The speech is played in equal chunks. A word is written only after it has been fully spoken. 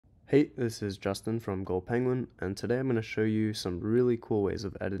Hey, this is Justin from Goldpenguin, and today I'm going to show you some really cool ways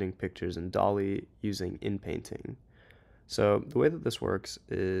of editing pictures in DALL-E using Inpainting. So the way that this works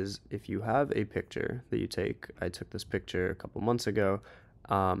is if you have a picture that you take, I took this picture a couple months ago,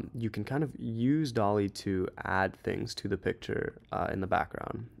 you can kind of use DALL-E to add things to the picture in the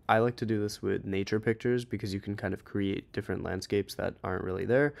background. I like to do this with nature pictures because you can kind of create different landscapes that aren't really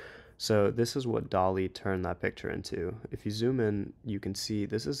there. So this is what DALL-E turned that picture into. If you zoom in, you can see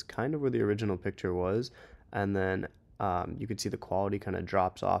this is kind of where the original picture was, and then you can see the quality kind of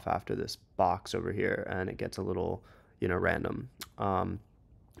drops off after this box over here, and it gets a little, random.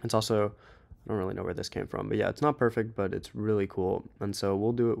 It's also, I don't really know where this came from, but yeah, it's not perfect, but it's really cool. And so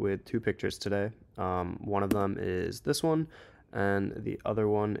we'll do it with two pictures today. One of them is this one, and the other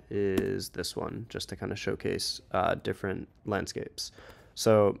one is this one, just to kind of showcase different landscapes.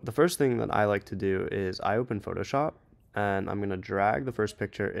 So the first thing that I like to do is I open Photoshop, and I'm going to drag the first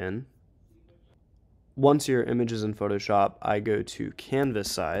picture in. Once your image is in Photoshop, I go to canvas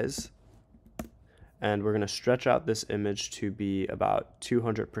size, and we're going to stretch out this image to be about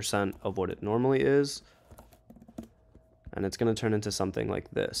 200% of what it normally is, and it's going to turn into something like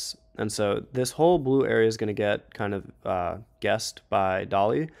this. And so this whole blue area is going to get kind of guessed by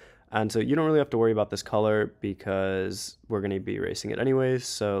DALL-E, and so you don't really have to worry about this color because we're going to be erasing it anyways.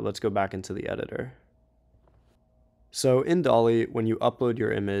 So let's go back into the editor. So in DALL-E, when you upload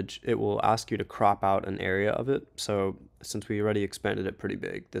your image, it will ask you to crop out an area of it. So since we already expanded it pretty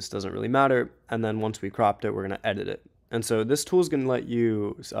big, this doesn't really matter. And then once we cropped it, we're going to edit it. And so this tool is going to let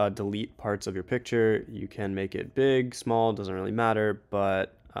you delete parts of your picture. You can make it big, small, doesn't really matter.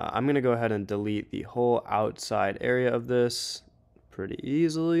 But I'm going to go ahead and delete the whole outside area of this pretty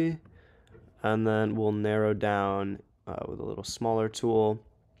easily. And then we'll narrow down with a little smaller tool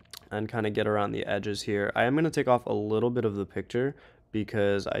and kind of get around the edges here. I am going to take off a little bit of the picture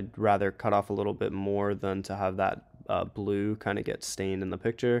because I'd rather cut off a little bit more than to have that blue kind of get stained in the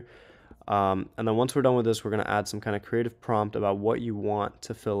picture. And then once we're done with this, we're going to add some kind of creative prompt about what you want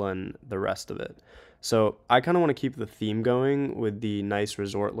to fill in the rest of it. So I kind of want to keep the theme going with the nice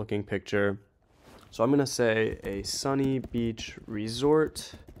resort looking picture. So I'm going to say a sunny beach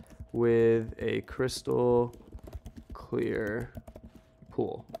resort with a crystal clear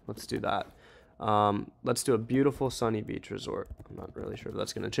pool. Let's do that. Let's do a beautiful sunny beach resort. I'm not really sure if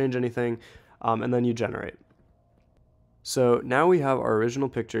that's going to change anything. And then you generate. So now we have our original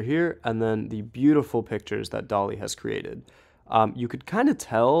picture here, and then the beautiful pictures that DALL-E has created. You could kind of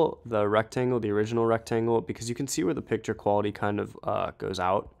tell the rectangle, the original rectangle, because you can see where the picture quality kind of goes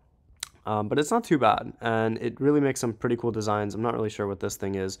out. But it's not too bad, and it really makes some pretty cool designs. I'm not really sure what this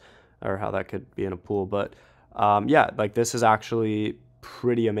thing is or how that could be in a pool, but yeah, like this is actually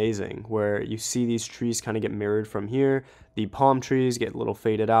pretty amazing, where you see these trees kind of get mirrored from here. The palm trees get a little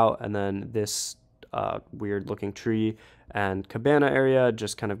faded out, and then this weird looking tree and cabana area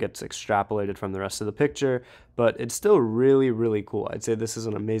just kind of gets extrapolated from the rest of the picture, but it's still really, really cool. I'd say this is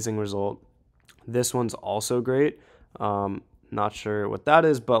an amazing result. This one's also great. Not sure what that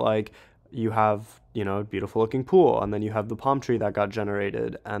is, but like you have, a beautiful looking pool, and then you have the palm tree that got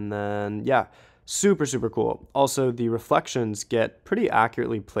generated, and then yeah, super, super cool. Also, the reflections get pretty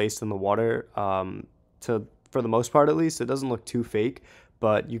accurately placed in the water, for the most part at least. It doesn't look too fake,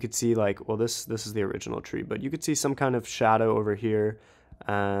 but you could see like, well, this is the original tree, but you could see some kind of shadow over here,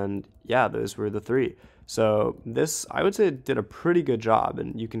 and yeah, those were the three. So this, I would say, did a pretty good job,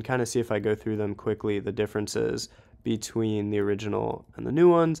 and you can kind of see if I go through them quickly, the differences between the original and the new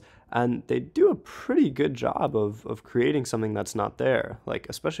ones, and they do a pretty good job of creating something that's not there. Like,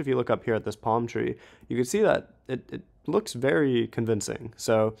 especially if you look up here at this palm tree, you can see that it looks very convincing.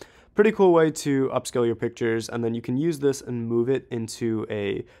 So pretty cool way to upscale your pictures, and then you can use this and move it into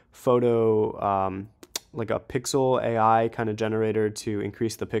a photo, like a pixel AI kind of generator to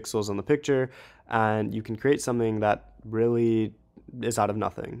increase the pixels on the picture, and you can create something that really is out of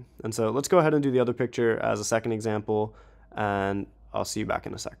nothing. And so let's go ahead and do the other picture as a second example, and I'll see you back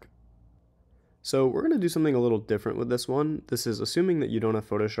in a sec. So we're going to do something a little different with this one. This is assuming that you don't have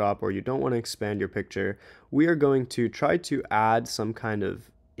Photoshop or you don't want to expand your picture. We are going to try to add some kind of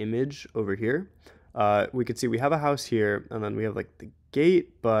image over here. We can see we have a house here, and then we have like the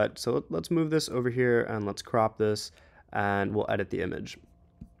gate, but so let's move this over here and let's crop this, and we'll edit the image.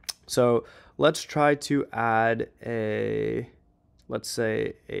 So let's try to add let's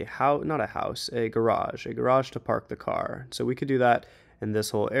say a house, not a house, a garage to park the car. So we could do that in this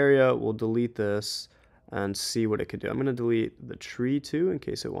whole area. We'll delete this and see what it could do. I'm going to delete the tree too in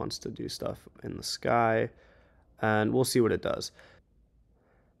case it wants to do stuff in the sky, and we'll see what it does.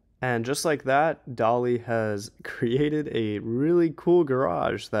 And just like that, DALL-E has created a really cool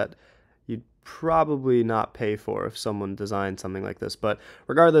garage that you'd probably not pay for if someone designed something like this. But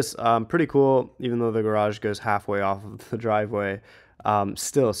regardless, pretty cool, even though the garage goes halfway off of the driveway.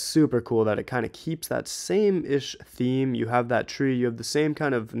 Still super cool that it kind of keeps that same-ish theme. You have that tree, you have the same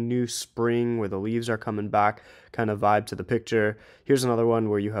kind of new spring where the leaves are coming back kind of vibe to the picture. Here's another one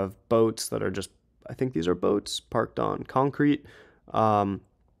where you have boats that are just, I think these are boats parked on concrete.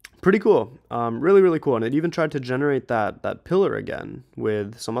 Pretty cool. Really, really cool. And it even tried to generate that pillar again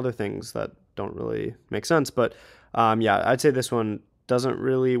with some other things that don't really make sense. But yeah, I'd say this one doesn't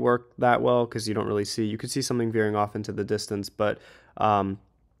really work that well because you don't really see, you could see something veering off into the distance. But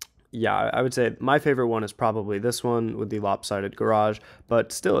yeah, I would say my favorite one is probably this one with the lopsided garage.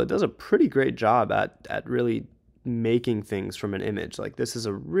 But still, it does a pretty great job at really making things from an image. Like this is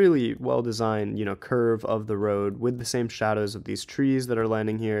a really well designed, you know, curve of the road with the same shadows of these trees that are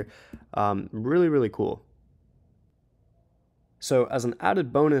landing here. Really, really cool. So as an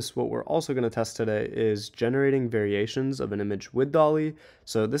added bonus, what we're also going to test today is generating variations of an image with DALL-E.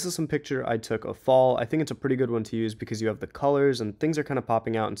 So this is some picture I took of fall. I think it's a pretty good one to use because you have the colors and things are kind of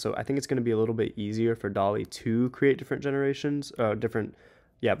popping out. And so I think it's going to be a little bit easier for DALL-E to create different generations,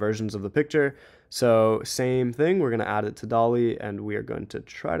 versions of the picture. So same thing, we're going to add it to DALL-E and we are going to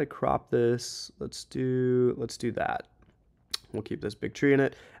try to crop this. Let's do that. We'll keep this big tree in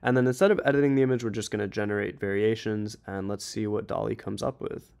it. And then instead of editing the image, we're just going to generate variations and let's see what DALL-E comes up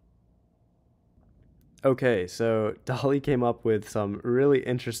with. Okay, so DALL-E came up with some really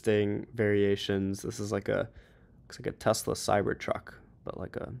interesting variations. This is looks like a Tesla Cybertruck, but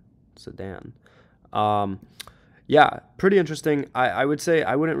like a sedan. Yeah, pretty interesting. I would say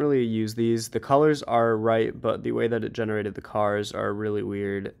I wouldn't really use these. The colors are right, but the way that it generated the cars are really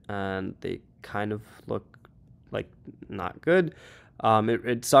weird and they kind of look like not good.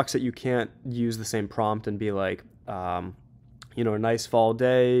 It sucks that you can't use the same prompt and be like, you know, a nice fall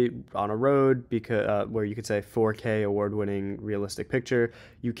day on a road because where you could say 4K award-winning realistic picture.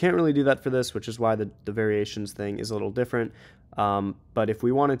 You can't really do that for this, which is why the variations thing is a little different. But if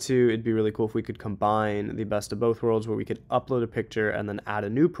we wanted to, it'd be really cool if we could combine the best of both worlds where we could upload a picture and then add a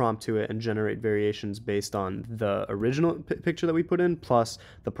new prompt to it and generate variations based on the original picture that we put in plus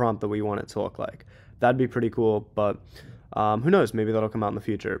the prompt that we want it to look like. That'd be pretty cool, but who knows, maybe that'll come out in the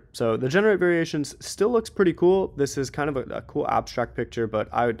future. So the generate variations still looks pretty cool. This is kind of a cool abstract picture, but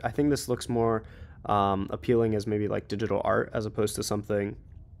I think this looks more appealing as maybe like digital art as opposed to something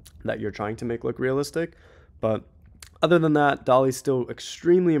that you're trying to make look realistic. But other than that, DALL-E's still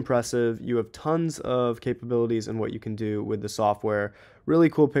extremely impressive. You have tons of capabilities in what you can do with the software,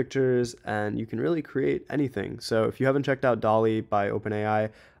 really cool pictures, and you can really create anything. So if you haven't checked out DALL-E by OpenAI,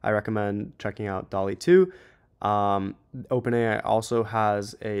 I recommend checking out DALL-E 2. OpenAI also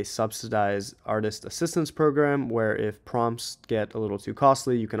has a subsidized artist assistance program where if prompts get a little too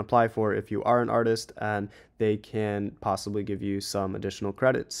costly, you can apply for it if you are an artist and they can possibly give you some additional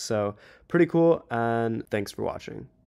credits. So pretty cool, and thanks for watching.